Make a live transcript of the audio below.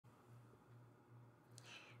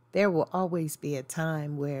There will always be a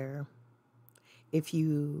time where if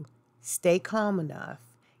you stay calm enough,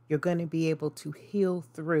 you're going to be able to heal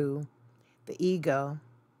through the ego,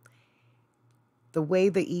 the way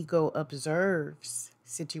the ego observes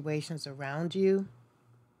situations around you.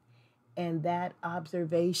 And that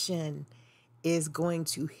observation is going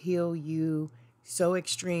to heal you so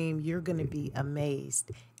extreme, you're going to be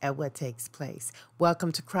amazed at what takes place.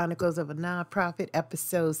 Welcome to Chronicles of a Nonprofit,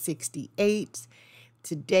 episode 68.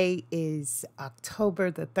 Today is October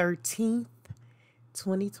the 13th,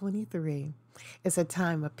 2023. It's a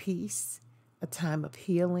time of peace, a time of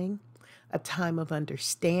healing, a time of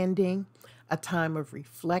understanding, a time of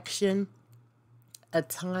reflection, a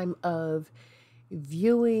time of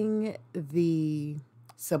viewing the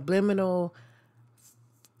subliminal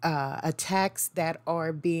attacks that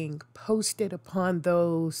are being posted upon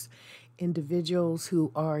those individuals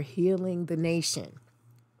who are healing the nation,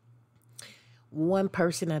 one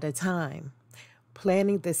person at a time,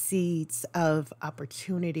 planting the seeds of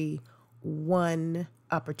opportunity, one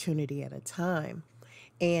opportunity at a time.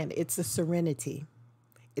 And it's a serenity.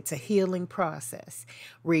 It's a healing process,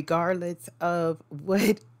 regardless of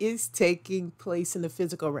what is taking place in the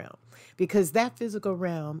physical realm. Because that physical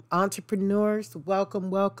realm, entrepreneurs,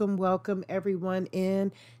 welcome everyone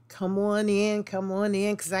in. Come on in,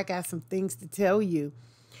 because I got some things to tell you.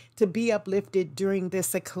 To be uplifted during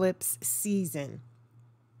this eclipse season,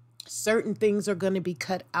 certain things are going to be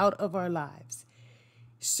cut out of our lives.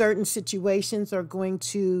 Certain situations are going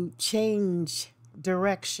to change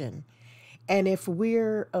direction. And if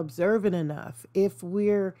we're observant enough, if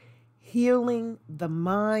we're healing the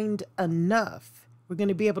mind enough, we're going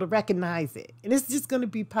to be able to recognize it. And it's just going to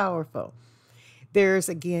be powerful. There's,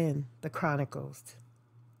 again, the Chronicles.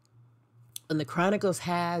 And the Chronicles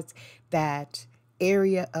has that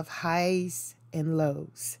area of highs and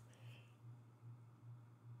lows.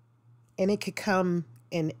 And it could come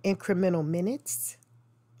in incremental minutes,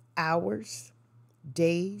 hours,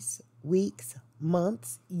 days, weeks,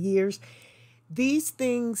 months, years. These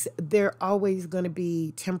things, they're always going to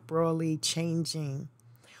be temporarily changing.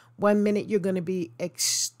 1 minute, you're going to be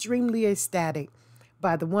extremely ecstatic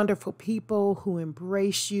by the wonderful people who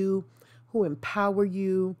embrace you, who empower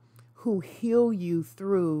you, who heal you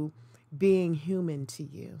through being human to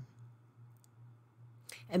you.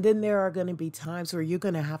 And then there are going to be times where you're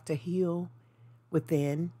going to have to heal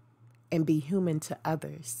within and be human to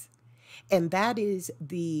others. And that is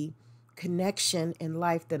the connection in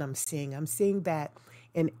life that I'm seeing. I'm seeing that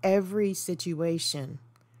in every situation,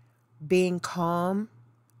 being calm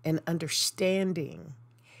and understanding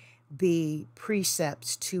the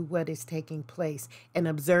precepts to what is taking place and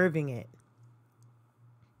observing it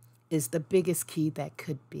is the biggest key that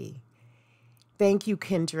could be. Thank you,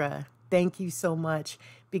 Kendra. Thank you so much,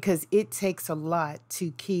 because it takes a lot to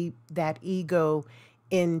keep that ego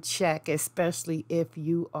in check, especially if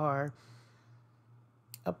you are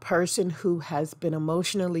a person who has been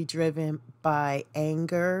emotionally driven by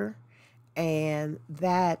anger and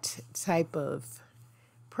that type of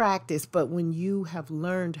practice. But when you have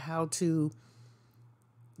learned how to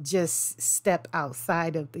just step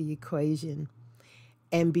outside of the equation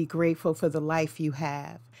and be grateful for the life you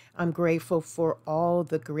have. I'm grateful for all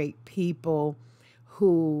the great people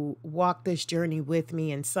who walk this journey with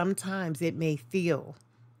me. And sometimes it may feel,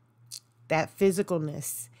 that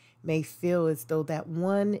physicalness may feel as though that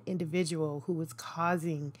one individual who is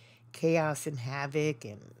causing chaos and havoc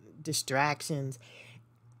and distractions,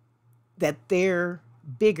 that they're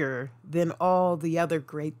bigger than all the other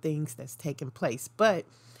great things that's taken place. But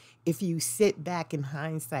if you sit back in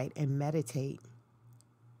hindsight and meditate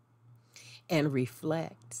and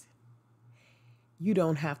reflect, you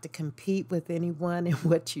don't have to compete with anyone in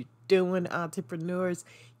what you're doing, entrepreneurs.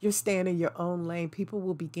 You're staying in your own lane. People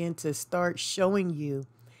will begin to start showing you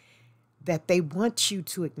that they want you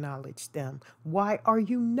to acknowledge them. Why are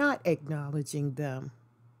you not acknowledging them?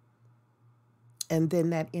 And then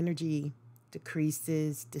that energy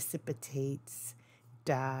decreases, dissipates,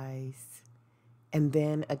 dies. And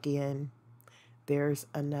then again, there's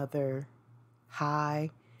another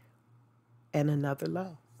high and another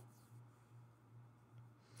low.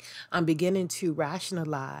 I'm beginning to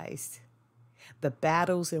rationalize the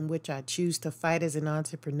battles in which I choose to fight as an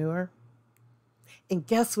entrepreneur. And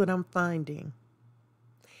guess what I'm finding?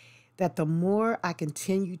 That the more I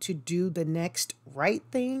continue to do the next right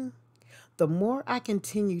thing, the more I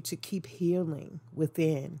continue to keep healing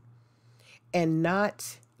within and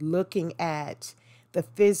not looking at the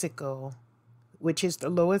physical, which is the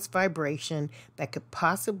lowest vibration that could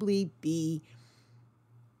possibly be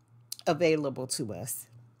available to us.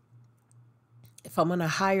 If I'm on a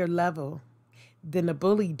higher level, then the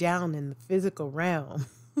bully down in the physical realm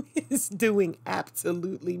is doing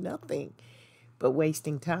absolutely nothing but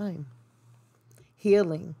wasting time,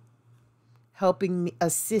 healing, helping me,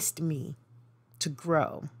 assist me to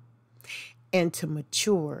grow and to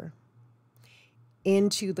mature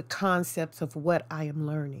into the concepts of what I am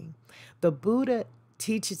learning. The Buddha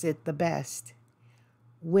teaches it the best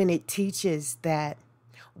when it teaches that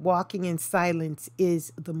walking in silence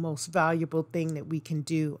is the most valuable thing that we can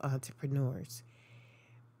do, entrepreneurs,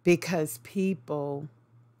 because people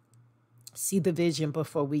see the vision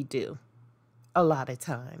before we do a lot of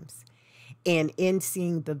times. And in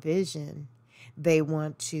seeing the vision, they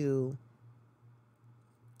want to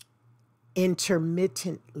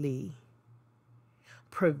intermittently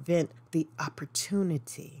prevent the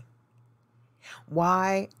opportunity.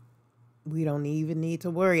 Why? We don't even need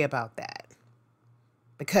to worry about that,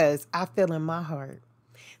 because I feel in my heart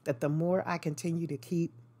that the more I continue to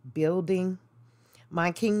keep building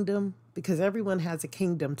my kingdom, because everyone has a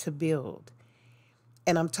kingdom to build.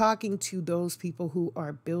 And I'm talking to those people who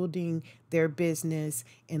are building their business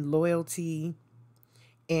in loyalty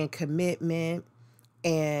and commitment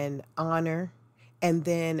and honor, and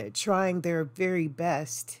then trying their very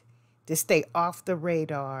best to stay off the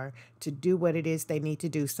radar, to do what it is they need to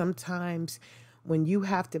do. Sometimes when you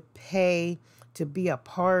have to pay to be a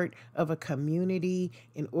part of a community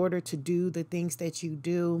in order to do the things that you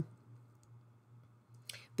do,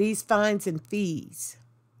 these fines and fees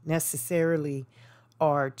necessarily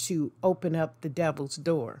are to open up the devil's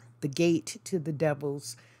door, the gate to the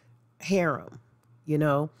devil's harem, you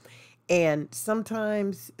know? And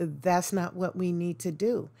sometimes that's not what we need to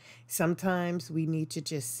do. Sometimes we need to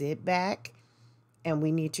just sit back and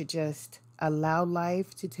we need to just allow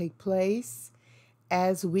life to take place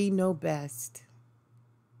as we know best,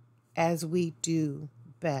 as we do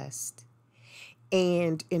best.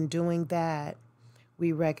 And in doing that,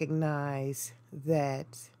 we recognize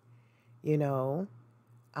that, you know,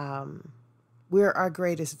 we're our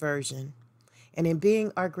greatest version. And in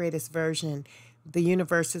being our greatest version, the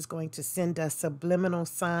universe is going to send us subliminal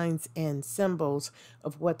signs and symbols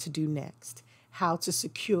of what to do next, how to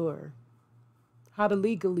secure, how to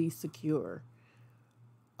legally secure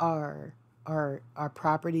our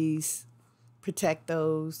properties, protect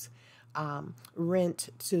those, rent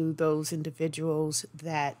to those individuals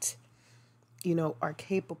that, you know, are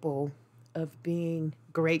capable of being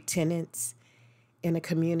great tenants in a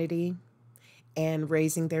community and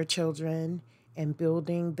raising their children and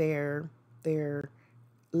building their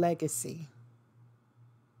legacy.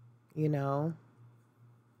 You know,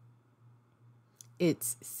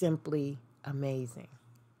 it's simply amazing.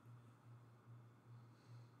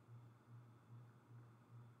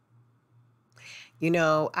 You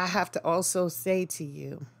know, I have to also say to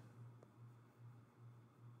you,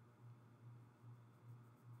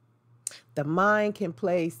 the mind can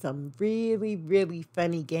play some really, really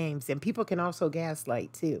funny games, and people can also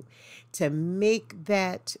gaslight too, to make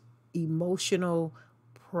that emotional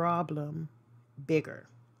problem bigger.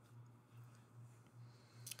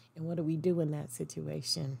 And what do we do in that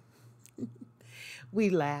situation? We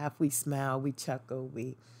laugh, we smile, we chuckle,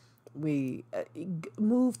 we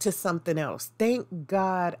move to something else. Thank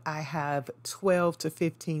God I have 12 to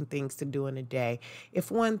 15 things to do in a day. If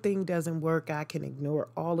one thing doesn't work, I can ignore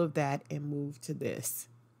all of that and move to this.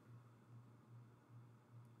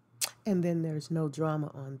 And then there's no drama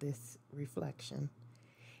on this reflection.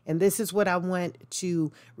 And this is what I want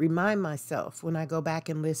to remind myself when I go back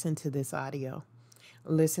and listen to this audio,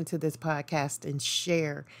 listen to this podcast, and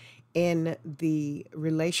share in the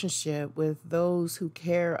relationship with those who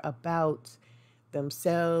care about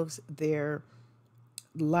themselves, their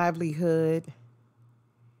livelihood,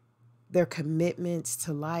 their commitments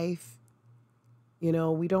to life. You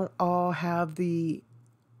know, we don't all have the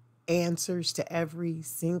answers to every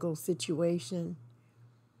single situation.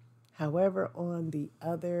 However, on the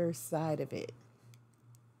other side of it,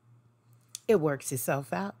 it works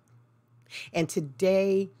itself out. And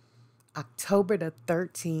today, October the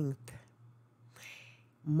 13th,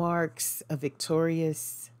 marks a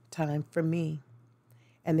victorious time for me.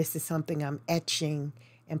 And this is something I'm etching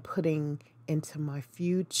and putting into my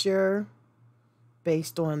future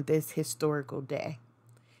based on this historical day,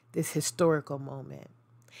 this historical moment,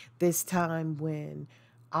 this time when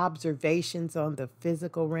observations on the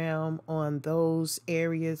physical realm, on those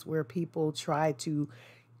areas where people try to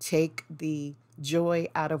take the joy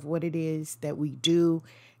out of what it is that we do,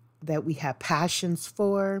 that we have passions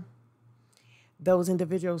for, those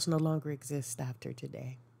individuals no longer exist after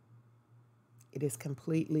today. It is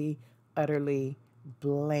completely, utterly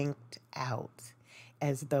blanked out,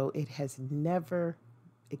 as though it has never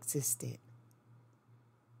existed.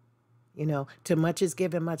 To much is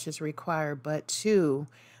given, much is required, but to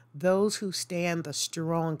those who stand the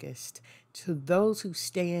strongest, to those who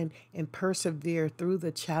stand and persevere through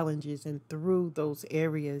the challenges and through those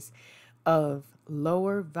areas of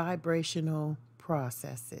lower vibrational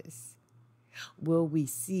processes, will we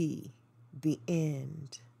see the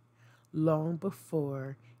end long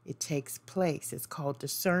before it takes place. It's called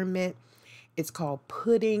discernment. It's called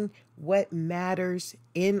putting what matters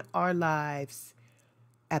in our lives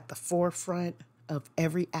at the forefront of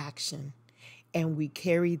every action. And we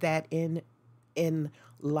carry that in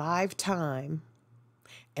live time,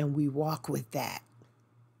 and we walk with that.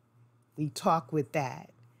 We talk with that.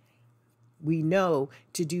 We know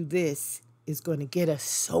to do this is going to get us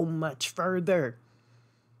so much further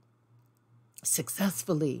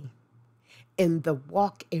successfully in the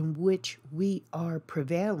walk in which we are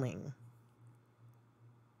prevailing.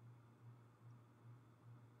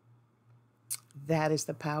 That is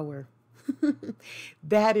the power.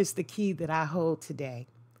 That is the key that I hold today.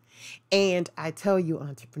 And I tell you,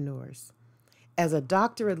 entrepreneurs, as a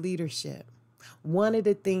doctor of leadership, one of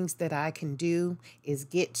the things that I can do is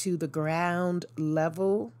get to the ground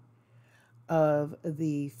level of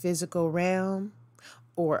the physical realm,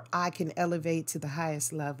 or I can elevate to the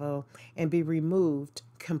highest level and be removed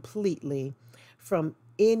completely from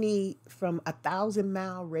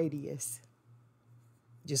 1,000-mile radius,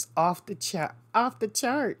 just off the chart.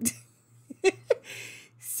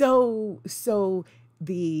 So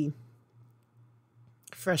the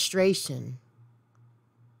frustration,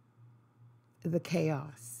 the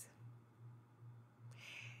chaos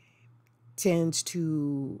tends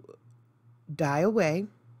to die away,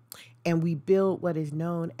 and we build what is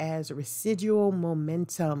known as residual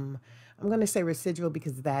momentum. I'm going to say residual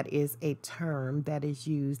because that is a term that is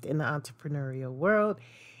used in the entrepreneurial world.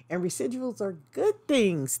 And residuals are good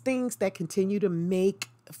things that continue to make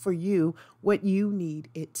for you what you need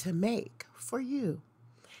it to make for you,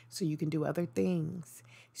 so you can do other things.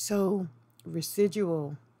 So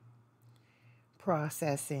residual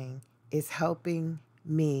processing is helping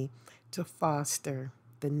me to foster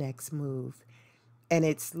the next move. And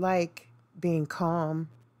it's like being calm,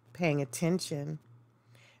 paying attention,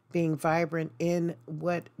 being vibrant in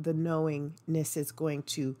what the knowingness is going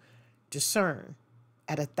to discern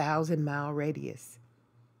at 1,000-mile radius.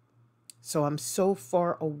 So I'm so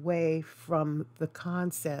far away from the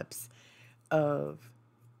concepts of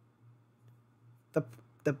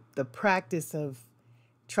the practice of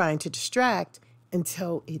trying to distract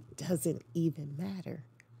until it doesn't even matter.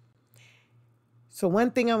 So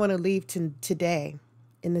one thing I want to leave today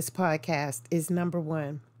in this podcast is, number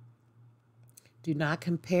one, do not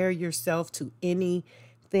compare yourself to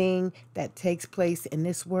anything that takes place in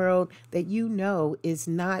this world that you know is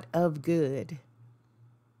not of good.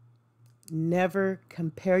 Never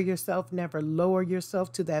compare yourself, never lower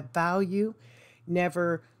yourself to that value,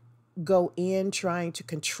 never go in trying to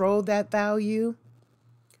control that value,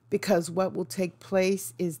 because what will take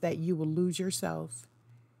place is that you will lose yourself.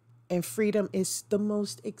 And freedom is the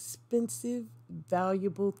most expensive,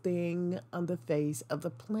 valuable thing on the face of the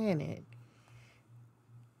planet.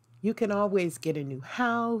 You can always get a new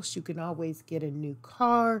house. You can always get a new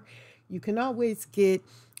car. You can always get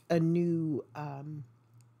a new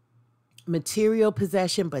material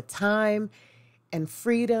possession, but time and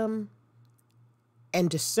freedom and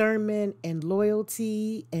discernment and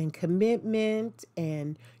loyalty and commitment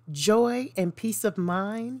and joy and peace of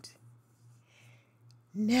mind,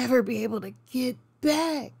 never be able to get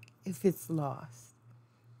back if it's lost.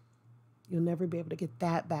 You'll never be able to get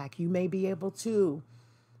that back. You may be able to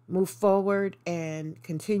move forward and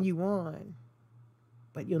continue on,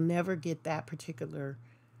 but you'll never get that particular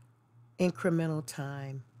incremental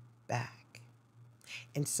time back.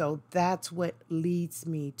 And so that's what leads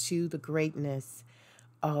me to the greatness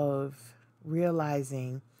of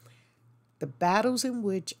realizing the battles in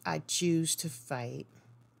which I choose to fight,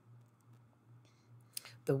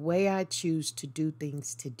 the way I choose to do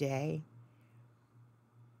things today,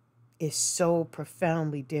 is so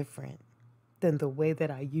profoundly different than the way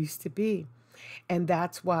that I used to be. And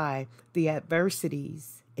that's why the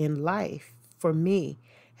adversities in life for me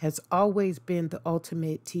has always been the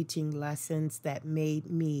ultimate teaching lessons that made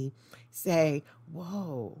me say,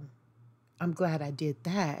 whoa, I'm glad I did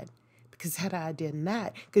that. Because had I done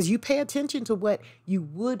that, because you pay attention to what you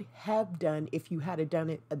would have done if you had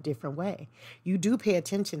done it a different way. You do pay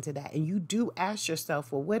attention to that. And you do ask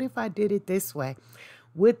yourself, well, what if I did it this way?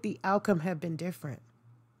 Would the outcome have been different?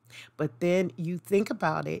 But then you think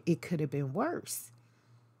about it, it could have been worse.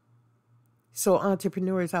 So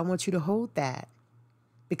entrepreneurs, I want you to hold that.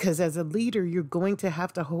 Because as a leader, you're going to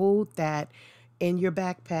have to hold that in your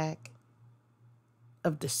backpack,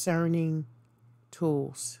 of discerning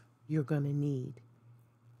tools you're going to need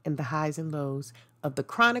in the highs and lows of the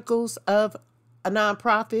Chronicles of a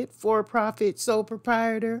nonprofit, for-profit, sole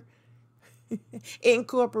proprietor,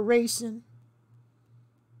 incorporation,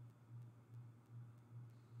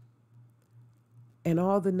 and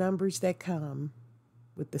all the numbers that come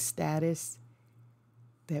with the status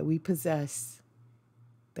that we possess,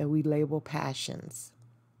 that we label passions.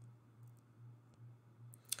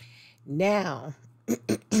 Now,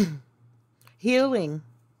 healing,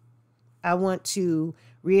 I want to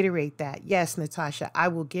reiterate that. Yes, Natasha, I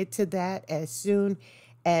will get to that as soon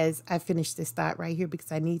as I finish this thought right here,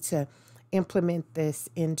 because I need to implement this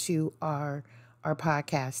into our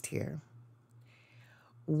podcast here.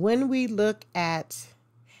 When we look at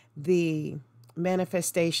the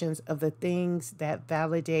manifestations of the things that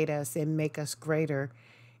validate us and make us greater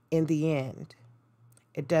in the end,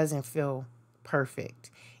 it doesn't feel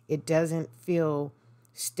perfect. It doesn't feel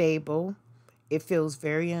stable. It feels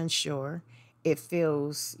very unsure. It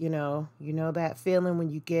feels, you know that feeling when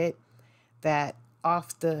you get that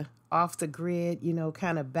off the grid,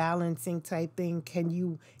 kind of balancing type thing. Can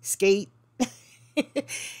you skate?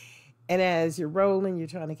 And as you're rolling, you're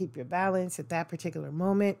trying to keep your balance at that particular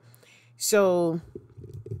moment. So,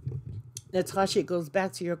 Natasha, it goes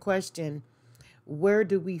back to your question. Where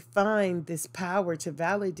do we find this power to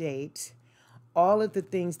validate all of the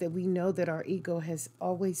things that we know that our ego has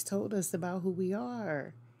always told us about who we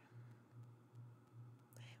are?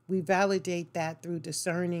 We validate that through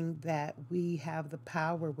discerning that we have the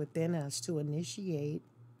power within us to initiate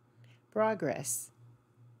progress.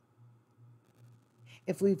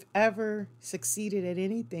 If we've ever succeeded at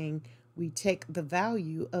anything, we take the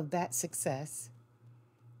value of that success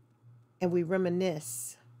and we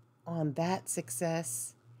reminisce on that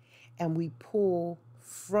success, and we pull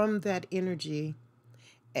from that energy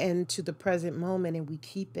into the present moment, and we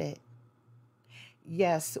keep it.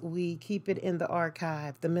 Yes, we keep it in the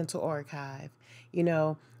archive, the mental archive.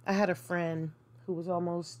 I had a friend who was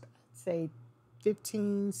almost, say,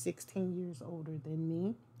 15, 16 years older than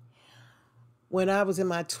me when I was in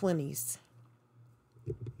my 20s.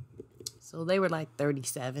 So they were like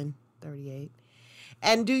 37, 38.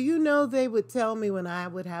 And do you know, they would tell me when I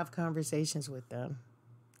would have conversations with them,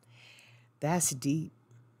 that's deep.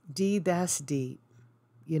 That's deep,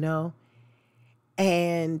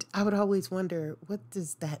 And I would always wonder, what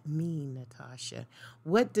does that mean, Natasha?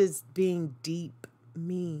 What does being deep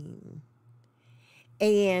mean?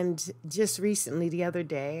 And just recently, the other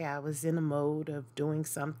day, I was in a mode of doing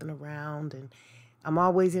something around, and I'm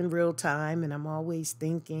always in real time, and I'm always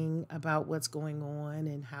thinking about what's going on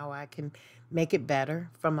and how I can make it better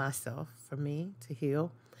for myself, for me to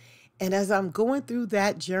heal. And as I'm going through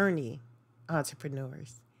that journey,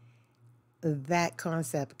 entrepreneurs, that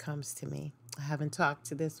concept comes to me. I haven't talked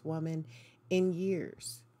to this woman in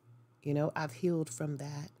years. I've healed from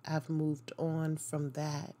that. I've moved on from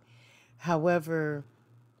that. However,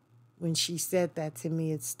 when she said that to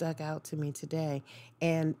me, it stuck out to me today.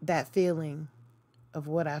 And that feeling of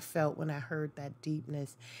what I felt when I heard that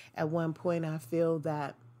deepness. At one point, I feel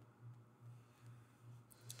that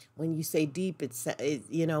when you say deep,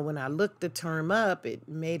 when I looked the term up, it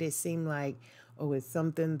made it seem like, oh, it's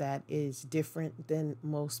something that is different than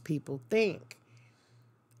most people think.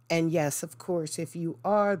 And yes, of course, if you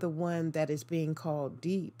are the one that is being called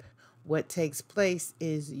deep, what takes place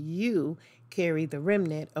is you carry the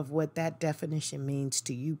remnant of what that definition means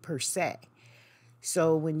to you per se.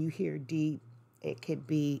 So when you hear deep, it could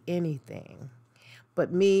be anything.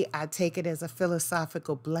 But me, I take it as a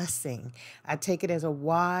philosophical blessing. I take it as a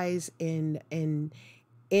wise and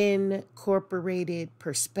incorporated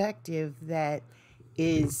perspective that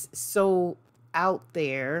is so out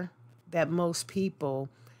there that most people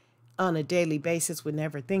on a daily basis would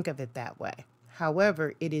never think of it that way.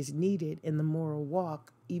 However, it is needed in the moral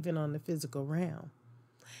walk, even on the physical realm.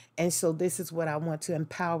 And so this is what I want to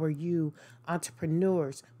empower you,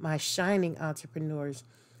 entrepreneurs, my shining entrepreneurs,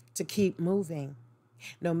 to keep moving.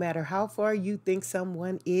 No matter how far you think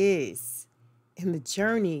someone is in the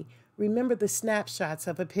journey, remember the snapshots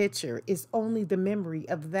of a picture is only the memory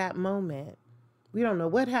of that moment. We don't know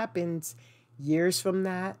what happens years from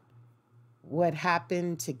that, what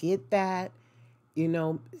happened to get that,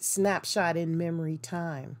 snapshot in memory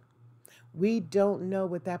time. We don't know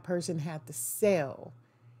what that person had to sell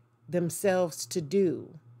themselves to do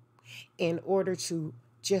in order to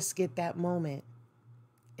just get that moment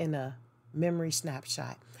in a memory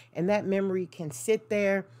snapshot. And that memory can sit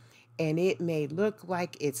there and it may look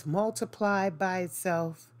like it's multiplied by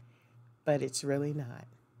itself, but it's really not.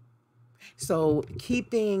 So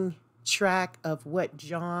keeping track of what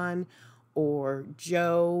John or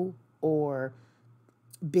Joe or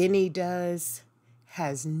Benny does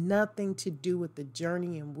has nothing to do with the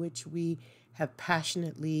journey in which we have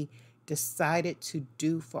passionately decided to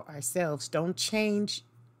do for ourselves. Don't change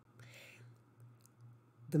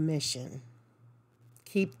the mission.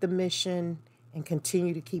 Keep the mission and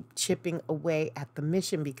continue to keep chipping away at the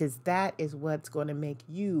mission, because that is what's going to make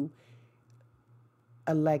you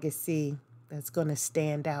a legacy that's going to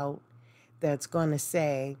stand out, that's going to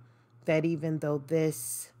say that even though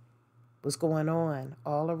this was going on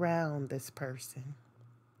all around this person,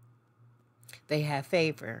 they had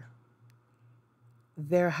favor.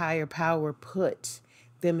 Their higher power put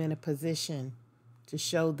them in a position to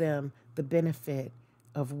show them the benefit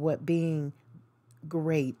of what being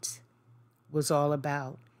great was all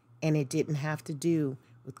about. And it didn't have to do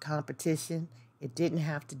with competition. It didn't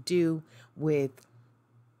have to do with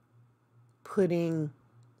putting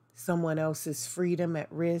someone else's freedom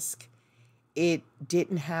at risk. It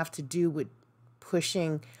didn't have to do with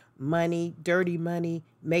pushing money, dirty money,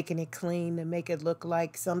 making it clean to make it look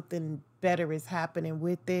like something better is happening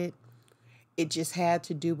with it. It just had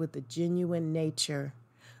to do with the genuine nature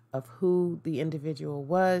of who the individual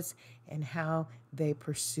was and how they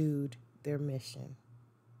pursued their mission.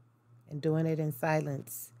 And doing it in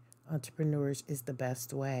silence, entrepreneurs, is the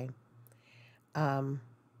best way.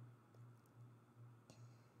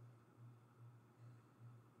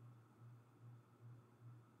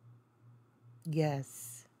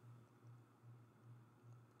 Yes.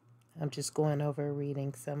 I'm just going over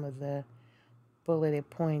reading some of the bulleted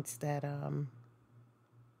points that I'm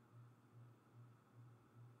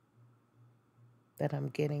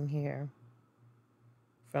getting here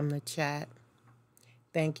from the chat.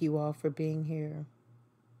 Thank you all for being here.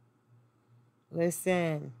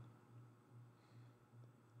 Listen.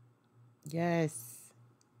 Yes.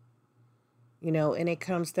 And it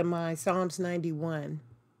comes to mind, Psalms 91.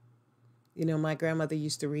 My grandmother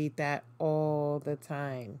used to read that all the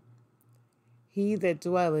time. He that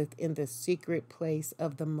dwelleth in the secret place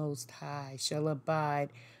of the Most High shall abide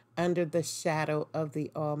under the shadow of the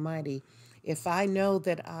Almighty. If I know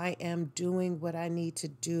that I am doing what I need to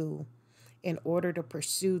do in order to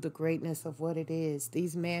pursue the greatness of what it is,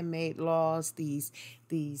 these man-made laws, these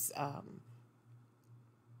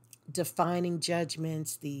defining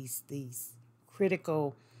judgments, these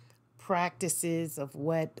critical practices of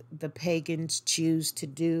what the pagans choose to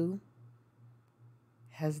do,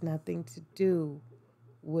 has nothing to do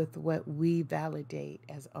with what we validate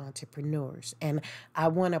as entrepreneurs. And I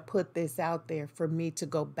want to put this out there for me to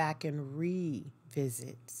go back and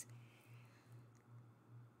revisit,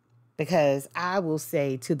 because I will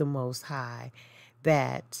say to the Most High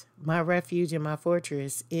that my refuge and my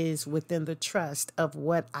fortress is within the trust of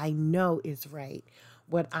what I know is right,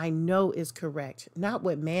 what I know is correct, not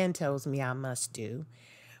what man tells me I must do,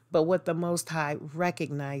 but what the Most High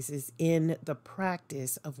recognizes in the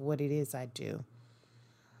practice of what it is I do.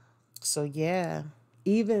 So yeah,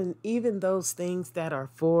 even those things that are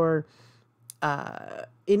for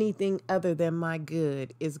anything other than my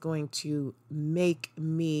good is going to make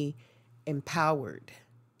me empowered.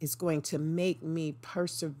 It's going to make me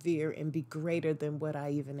persevere and be greater than what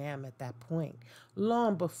I even am at that point,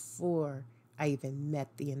 long before I even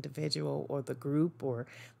met the individual or the group or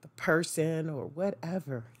the person or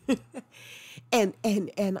whatever. and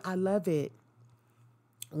I love it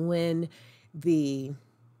when the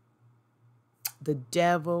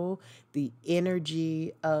devil, the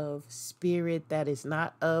energy of spirit that is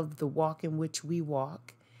not of the walk in which we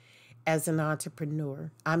walk as an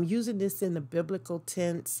entrepreneur. I'm using this in the biblical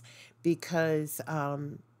tense because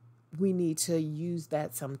we need to use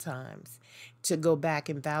that sometimes to go back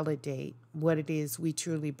and validate what it is we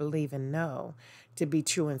truly believe and know to be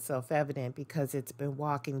true and self-evident, because it's been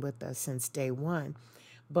walking with us since day one.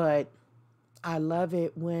 But I love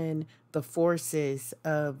it when the forces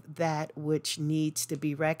of that which needs to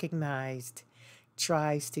be recognized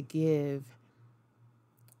tries to give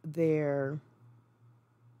their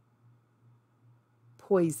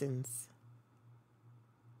poisons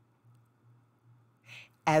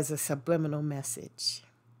as a subliminal message.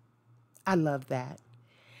 I love that,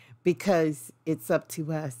 because it's up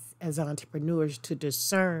to us as entrepreneurs to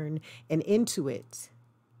discern and intuit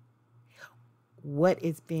what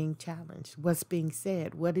is being challenged, what's being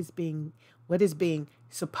said, what is being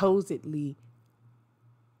supposedly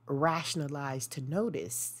rationalized to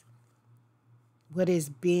notice, what is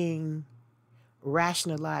being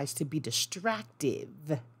rationalized to be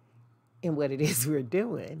distractive in what it is we're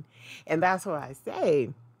doing. And that's why I say,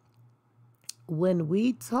 when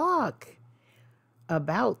we talk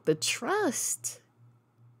about the trust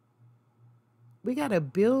We got to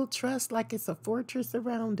build trust like it's a fortress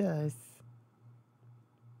around us.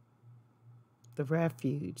 The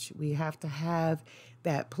refuge. We have to have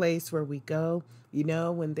that place where we go. You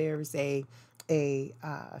know, when there's a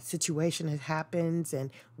situation that happens and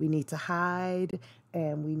we need to hide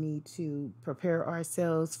and we need to prepare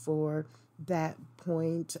ourselves for that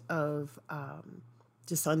point of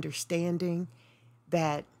just understanding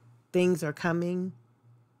that things are coming,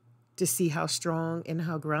 to see how strong and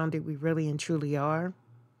how grounded we really and truly are.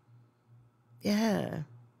 Yeah.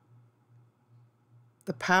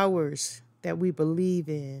 The powers that we believe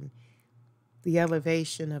in, the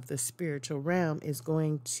elevation of the spiritual realm is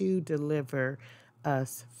going to deliver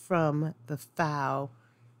us from the foul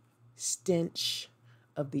stench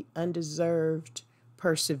of the undeserved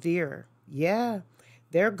perseverer. Yeah,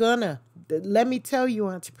 they're gonna. Let me tell you,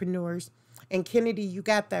 entrepreneurs, and Kennedy, you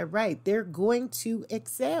got that right. They're going to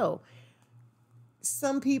excel.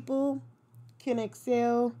 Some people can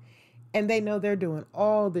excel and they know they're doing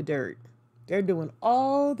all the dirt. They're doing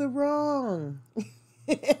all the wrong.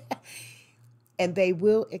 And they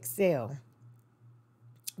will excel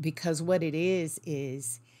because what it is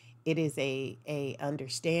it is a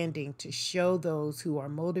understanding to show those who are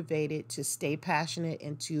motivated to stay passionate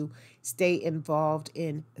and to stay involved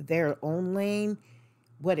in their own lane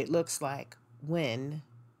what it looks like when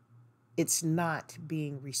it's not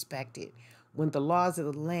being respected, when the laws of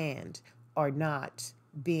the land are not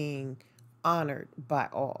being honored by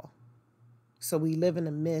all. So we live in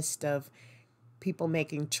the midst of people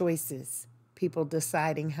making choices, people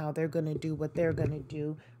deciding how they're going to do what they're going to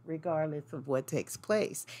do, regardless of what takes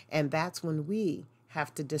place. And that's when we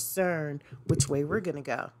have to discern which way we're going to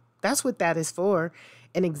go. That's what that is for.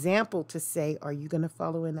 An example to say, are you going to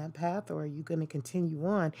follow in that path or are you going to continue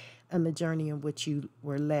on the journey in which you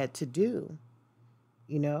were led to do?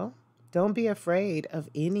 You know, don't be afraid of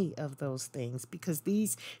any of those things because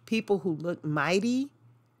these people who look mighty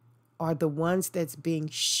are the ones that's being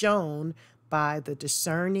shown by the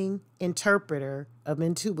discerning interpreter of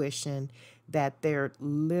intuition that their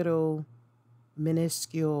little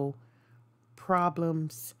minuscule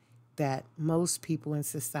problems that most people in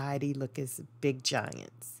society look as big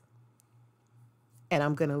giants. And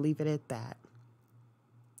I'm going to leave it at that.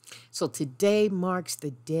 So today marks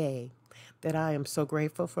the day that I am so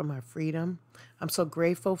grateful for my freedom. I'm so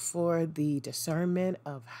grateful for the discernment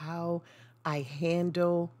of how I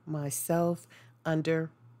handle myself under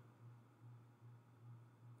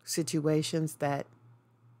situations that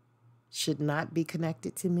should not be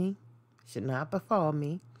connected to me, should not befall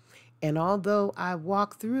me. And although I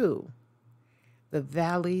walk through the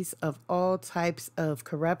valleys of all types of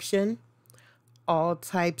corruption, all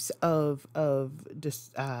types of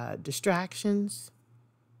distractions,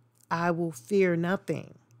 I will fear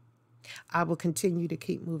nothing. I will continue to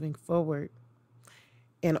keep moving forward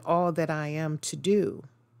in all that I am to do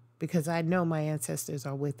because I know my ancestors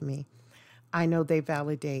are with me. I know they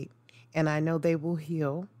validate and I know they will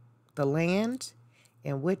heal the land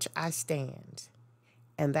in which I stand.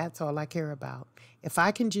 And that's all I care about. If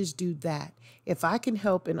I can just do that, if I can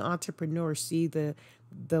help an entrepreneur see the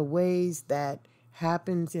ways that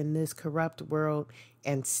happens in this corrupt world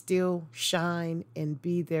and still shine and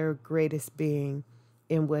be their greatest being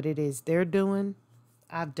in what it is they're doing,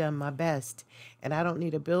 I've done my best. And I don't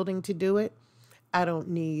need a building to do it. I don't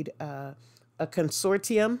need a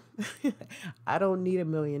consortium. I don't need $1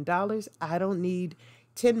 million. I don't need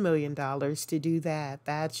 $10 million to do that.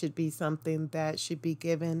 That should be something that should be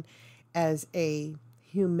given as a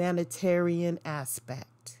humanitarian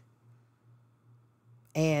aspect.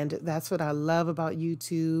 And that's what I love about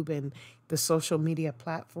YouTube and the social media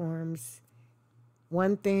platforms.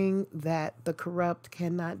 One thing that the corrupt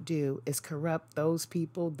cannot do is corrupt those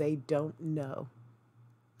people they don't know.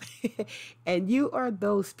 And you are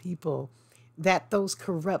those people that those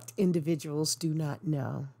corrupt individuals do not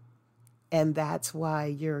know. And that's why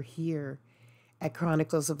you're here at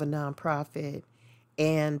Chronicles of a Nonprofit.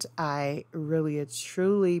 And I really,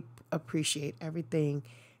 truly appreciate everything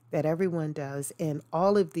that everyone does. And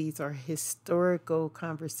all of these are historical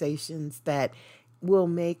conversations that will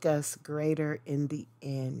make us greater in the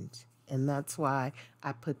end. And that's why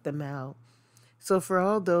I put them out. So for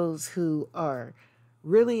all those who are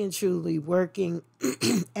really and truly working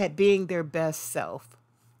at being their best self,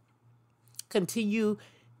 continue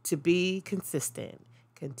to be consistent,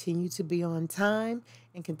 continue to be on time,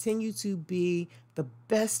 and continue to be the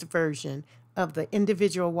best version of the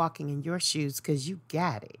individual walking in your shoes because you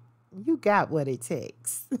got it. You got what it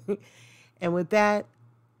takes. And with that,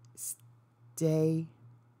 stay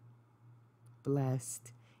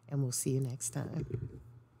blessed, and we'll see you next time.